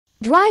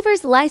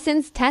Driver's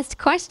license test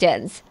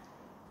questions.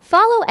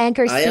 Follow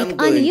Anchor I am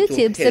Speak on going to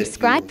YouTube. help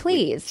Subscribe, you with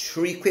please.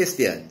 3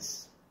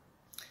 questions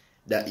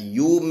that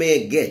you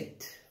may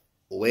get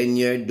when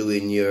you're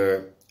doing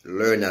your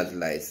learner's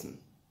license.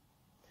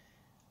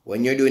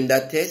 When you're doing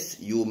that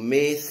test, you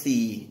may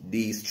see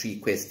these 3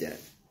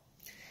 questions.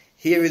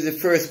 Here is the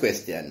first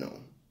question now.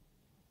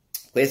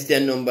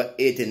 Question number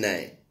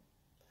 89.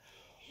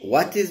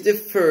 What is the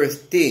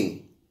first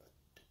thing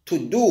to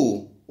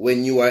do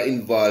when you are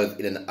involved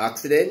in an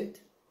accident?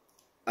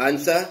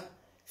 Answer: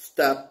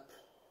 stop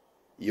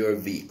your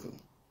vehicle.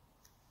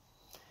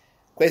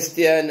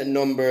 Question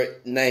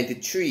number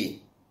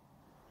 93.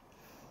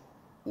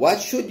 What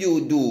should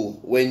you do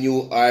when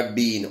you are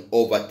being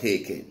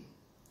overtaken?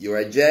 You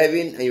are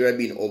driving and you are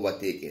being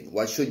overtaken.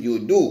 What should you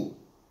do?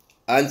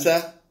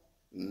 Answer: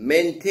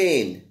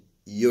 maintain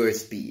your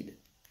speed.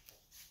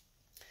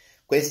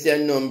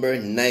 Question number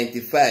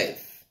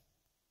 95.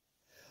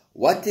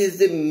 What is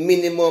the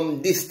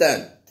minimum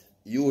distance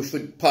you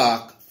should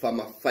park from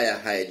a fire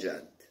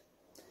hydrant?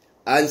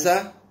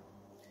 Answer: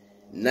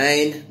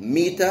 9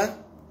 meters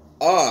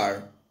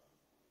or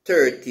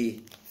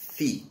 30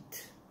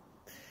 feet.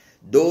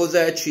 Those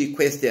are 3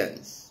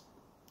 questions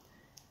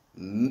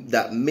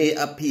that may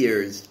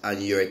appear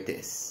on your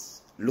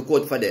test. Look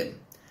out for them.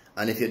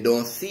 And if you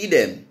don't see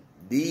them,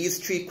 these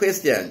 3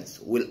 questions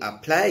will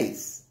apply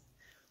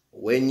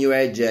when you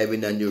are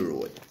driving on the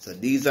road. So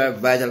these are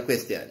vital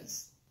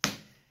questions.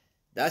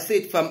 That's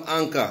it from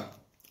Anchor.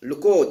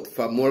 Look out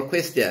for more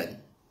questions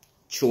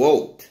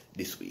throughout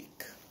this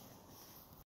week.